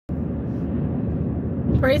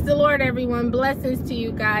Praise the Lord, everyone. Blessings to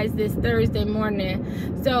you guys this Thursday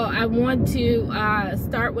morning. So I want to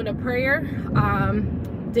start with a prayer.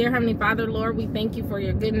 Dear Heavenly Father, Lord, we thank you for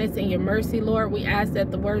your goodness and your mercy, Lord. We ask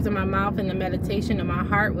that the words of my mouth and the meditation of my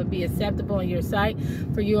heart would be acceptable in your sight,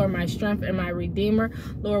 for you are my strength and my redeemer.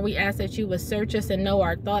 Lord, we ask that you would search us and know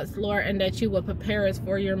our thoughts, Lord, and that you would prepare us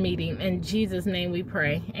for your meeting. In Jesus' name we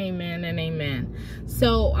pray. Amen and amen.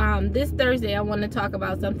 So this Thursday, I want to talk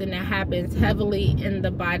about something that happens heavily in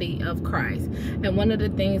the body of Christ. And one of the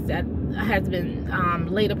things that has been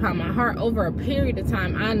laid upon my heart over a period of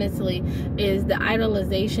time, honestly, is the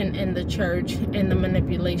idolization in the church and the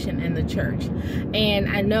manipulation in the church. And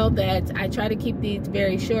I know that I try to keep these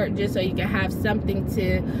very short just so you can have something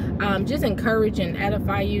to just encourage and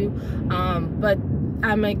edify you, but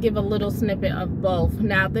I'm going to give a little snippet of both.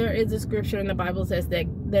 Now, there is a scripture in the Bible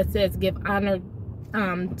that says give honor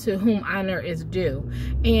to whom honor is due.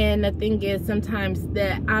 And the thing is, sometimes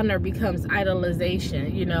that honor becomes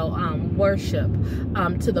idolization, worship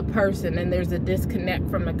to the person, and there's a disconnect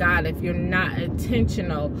from the God if you're not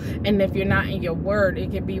intentional, and if you're not in your word.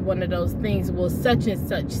 It can be one of those things, well, such and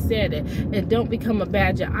such said it. It don't become a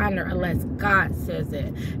badge of honor unless God says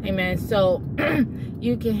it. Amen. So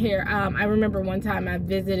you can hear, I remember one time I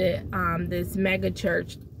visited this mega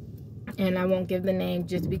church, and I won't give the name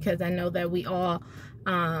just because I know that we all,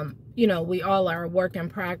 we all are a work in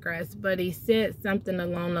progress. But he said something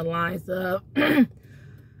along the lines of,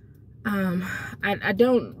 I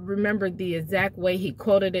don't remember the exact way he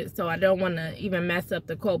quoted it, so I don't want to even mess up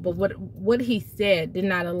the quote. But what he said did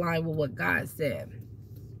not align with what God said.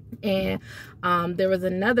 And there was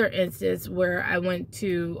another instance where I went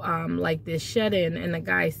to like this shut-in, and the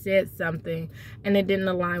guy said something and it didn't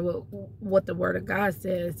align with what the word of God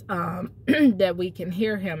says, that we can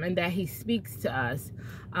hear him and that he speaks to us.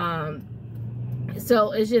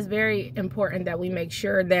 So it's just very important that we make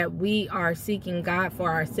sure that we are seeking God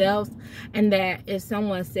for ourselves, and that if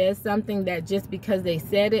someone says something, that just because they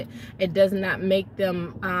said it, it does not make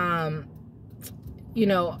them,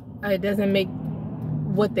 it doesn't make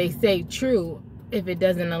what they say true if it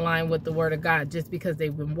doesn't align with the word of God, just because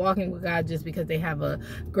they've been walking with God, just because they have a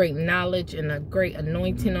great knowledge and a great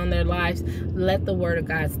anointing on their lives. Let the word of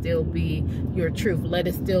God still be your truth. Let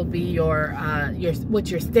it still be your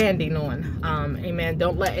what you're standing on. Amen.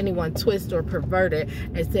 Don't let anyone twist or pervert it.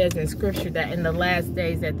 It says in scripture that in the last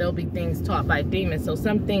days that there'll be things taught by demons. So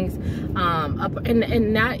some things,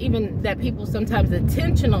 and not even that people sometimes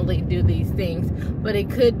intentionally do these things, but it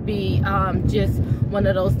could be just one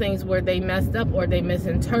of those things where they messed up or they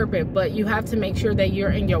misinterpret. But you have to make sure that you're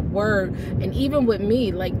in your word. And even with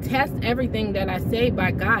me, like, test everything that I say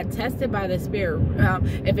by God, test it by the Spirit.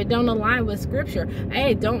 If it don't align with scripture,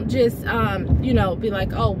 hey, don't just be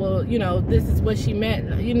like, oh, well, this is what she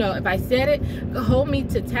meant. If I said it, hold me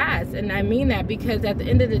to task. And I mean that because at the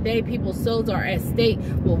end of the day, people's souls are at stake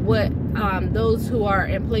with what those who are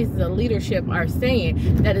in places of leadership are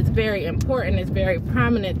saying. That it's very important, it's very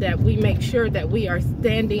prominent that we make sure that we are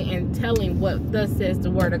standing and telling what thus says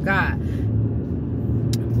the word of God.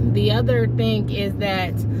 The other thing is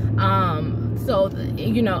that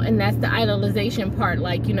and that's the idolization part,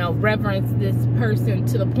 like, reverence this person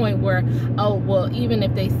to the point where, oh, well, even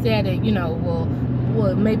if they said it,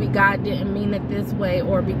 well, maybe God didn't mean it this way,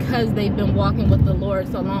 or because they've been walking with the Lord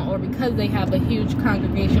so long, or because they have a huge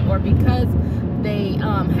congregation, or because they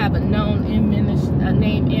have a name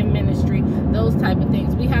in ministry, those type of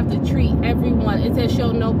things. We have to treat everyone. It says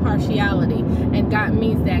show no partiality, and God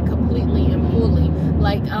means that completely and fully.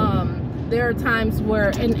 Like, there are times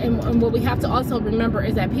where, and what we have to also remember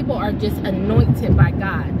is that people are just anointed by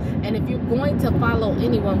God. And if you're going to follow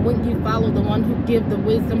anyone, wouldn't you follow the one who gives the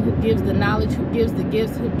wisdom, who gives the knowledge, who gives the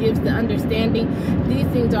gifts, who gives the understanding? These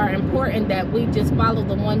things are important, that we just follow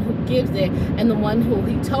the one who gives it, and the one who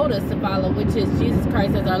he told us to follow, which is Jesus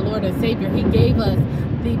Christ as our Lord and Savior. He gave us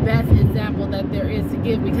the best example that there is to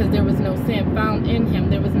give, because there was no sin found in him.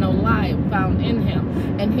 There was no lie found in him.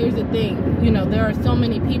 And here's the thing, there are so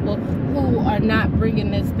many people who are not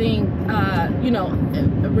bringing this thing,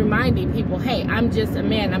 reminding people, hey, I'm just a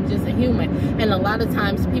man, I'm just a human. And a lot of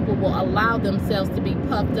times people will allow themselves to be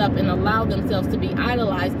puffed up and allow themselves to be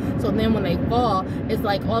idolized. So then when they fall, it's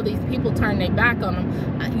like all these people turn their back on them.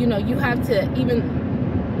 You have to even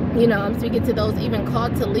You know, I'm speaking to those even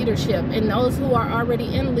called to leadership and those who are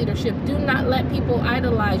already in leadership. Do not let people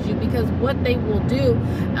idolize you, because what they will do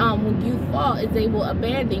when you fall is they will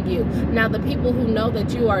abandon you. Now, the people who know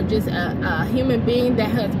that you are just a human being that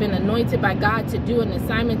has been anointed by God to do an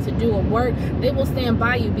assignment, to do a work, they will stand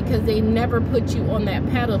by you because they never put you on that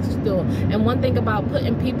pedestal. And one thing about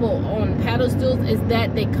putting people on pedestals is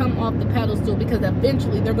that they come off the pedestal because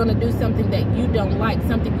eventually they're going to do something that you don't like,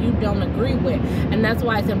 something you don't agree with. And that's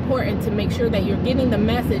why it's important to make sure that you're getting the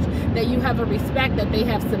message, that you have a respect that they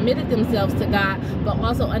have submitted themselves to God, but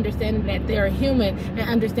also understanding that they're human and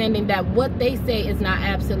understanding that what they say is not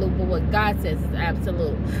absolute, but what God says is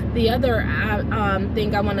absolute. The other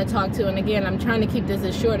thing I want to talk to, and again, I'm trying to keep this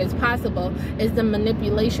as short as possible, is the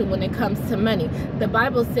manipulation when it comes to money. The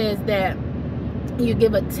Bible says that you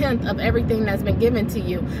give 1/10 of everything that's been given to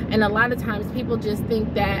you, and a lot of times people just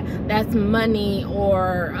think that that's money,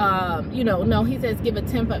 or you know, no, he says give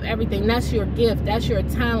 1/10 of everything. That's your gift, that's your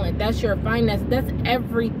talent, that's your finance, that's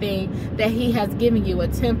everything that he has given you.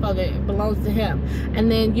 1/10 of it belongs to him.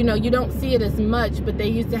 And then, you know, you don't see it as much, but they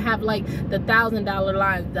used to have like the $1,000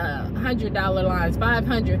 lines, the $100 lines,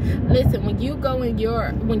 500. Listen, when you go in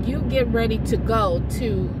when you get ready to go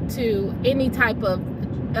to any type of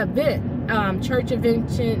event, church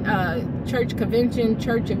convention,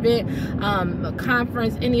 church event, a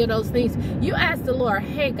conference, any of those things, you ask the Lord,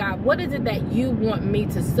 hey God, what is it that you want me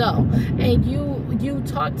to sow? And you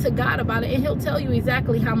talk to God about it, and he'll tell you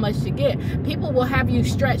exactly how much to get. People will have you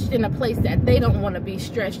stretched in a place that they don't want to be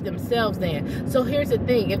stretched themselves in. So here's the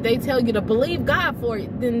thing, if they tell you to believe God for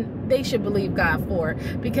it, then they should believe God for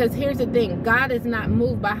it. Because here's the thing, God is not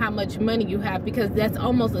moved by how much money you have, because that's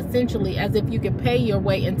almost essentially as if you could pay your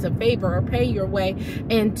way into favor, or pay your way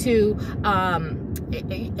into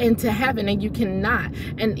heaven, and you cannot.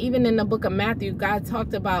 And even in the book of Matthew, God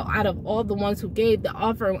talked about out of all the ones who gave, the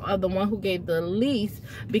offering of the one who gave the least,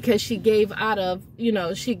 because she gave out of, you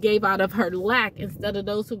know, she gave out of her lack instead of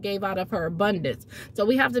those who gave out of her abundance. So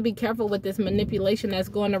we have to be careful with this manipulation that's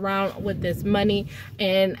going around with this money.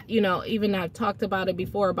 And, you know, even I've talked about it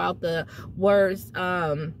before about the words,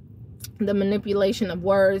 the manipulation of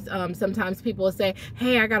words. Sometimes people will say,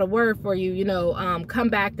 hey, I got a word for you, you know, come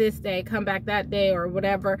back this day, come back that day, or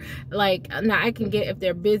whatever. Like, now I can get if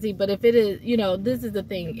they're busy, but if it is, you know, this is the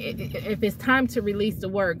thing, if it's time to release the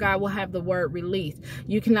word, God will have the word released.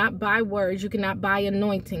 You cannot buy words, you cannot buy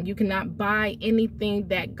anointing, you cannot buy anything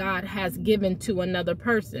that God has given to another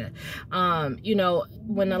person. You know,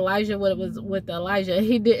 when Elijah was with Elijah,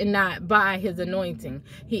 he did not buy his anointing,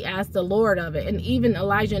 he asked the Lord of it. And even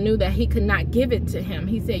Elijah knew that he could not give it to him.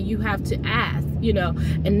 He said, you have to ask, you know,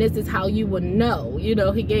 and this is how you would know. You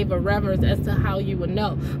know, he gave a reverence as to how you would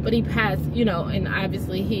know. But he passed, you know, and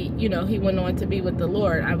obviously he, you know, he went on to be with the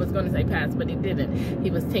Lord. I was going to say passed, but he didn't.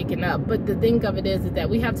 He was taken up. But the thing of it is that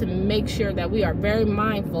we have to make sure that we are very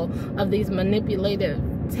mindful of these manipulative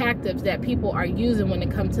tactics that people are using when it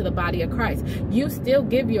comes to the body of Christ. You still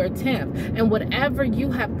give your 10th, and whatever you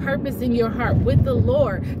have purpose in your heart with the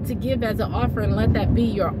Lord to give as an offering, let that be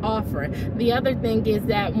your offering. The other thing is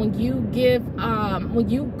that when you give, when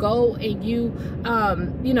you go and you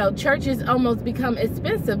know, churches almost become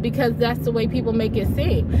expensive because that's the way people make it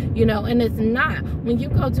seem, you know, and it's not. When you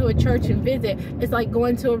go to a church and visit, it's like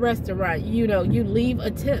going to a restaurant. You know, you leave a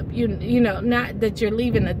tip, you know, not that you're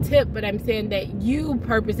leaving a tip, but I'm saying that you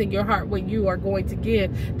purpose in your heart what you are going to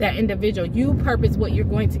give that individual. You purpose what you're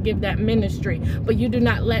going to give that ministry, but you do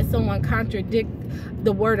not let someone contradict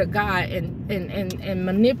the word of God and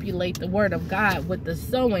manipulate the word of God with the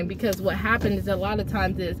sowing. Because what happens is a lot of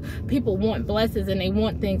times is people want blessings and they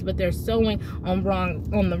want things, but they're sowing on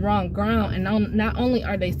the wrong ground. And not only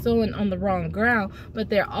are they sowing on the wrong ground, but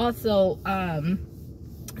they're also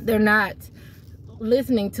they're not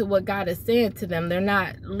listening to what God is saying to them. They're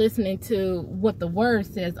not listening to what the word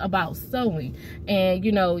says about sowing. And,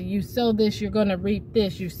 you know, you sow this, you're going to reap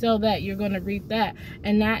this. You sow that, you're going to reap that.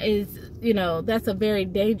 And that is, you know, that's a very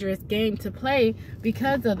dangerous game to play,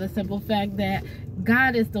 because of the simple fact that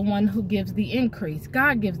God is the one who gives the increase.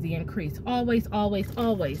 God gives the increase. Always, always,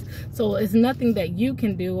 always. So it's nothing that you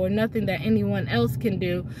can do or nothing that anyone else can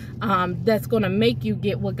do that's going to make you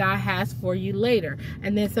get what God has for you later.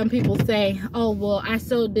 And then some people say, oh, well, I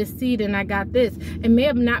sowed this seed and I got this. It may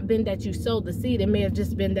have not been that you sowed the seed. It may have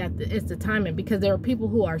just been that it's the timing, because there are people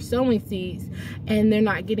who are sowing seeds and they're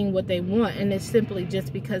not getting what they want. And it's simply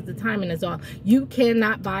just because the timing is off. You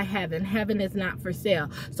cannot buy heaven. Heaven is not for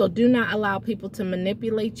sale. So do not allow people to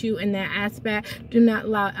manipulate you in that aspect. Do not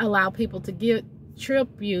allow people to trip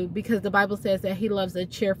you, because the Bible says that he loves a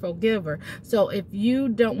cheerful giver. So if you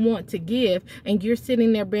don't want to give and you're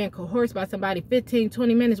sitting there being coerced by somebody,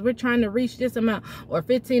 15-20 minutes, we're trying to reach this amount, or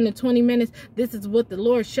 15 to 20 minutes, this is what the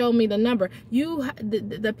Lord showed me the number.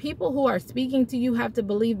 The people who are speaking to you have to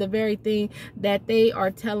believe the very thing that they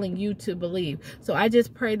are telling you to believe. So I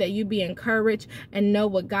just pray that you be encouraged and know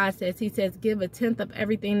what God says. He says, give 1/10 of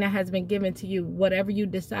everything that has been given to you. Whatever you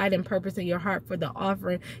decide and purpose in your heart for the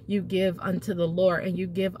offering, you give unto the Lord, and you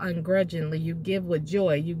give ungrudgingly. You give with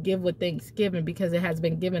joy. You give with thanksgiving, because it has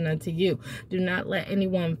been given unto you. Do not let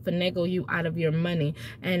anyone finagle you out of your money.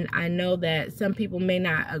 And I know that some people may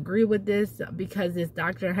not agree with this, because this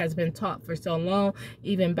doctrine has been taught for so long,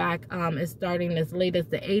 even back it's starting as late as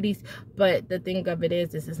the 80s. But the thing of it is,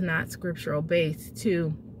 this is not scriptural based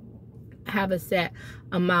to have a set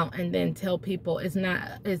amount and then tell people. It's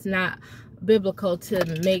not biblical to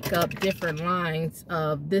make up different lines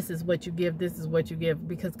of this is what you give, this is what you give,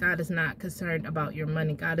 because God is not concerned about your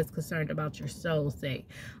money. God is concerned about your soul's sake.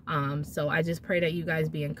 So I just pray that you guys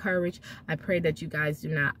be encouraged. I pray that you guys do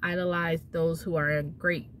not idolize those who are in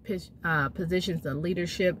great positions of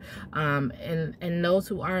leadership, and those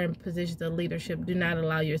who are in positions of leadership, do not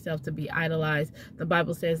allow yourself to be idolized. The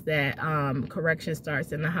Bible says that correction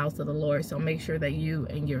starts in the house of the Lord. So make sure that you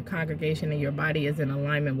and your congregation and your body is in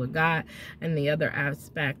alignment with God. And the other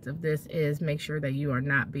aspect of this is make sure that you are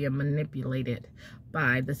not being manipulated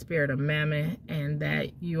by the spirit of mammon, and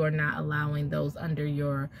that you are not allowing those under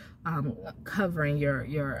your covering,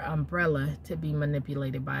 your umbrella, to be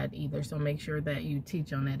manipulated by it either. So make sure that you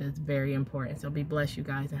teach on that. It's very important. So be blessed, you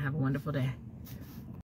guys, and have a wonderful day.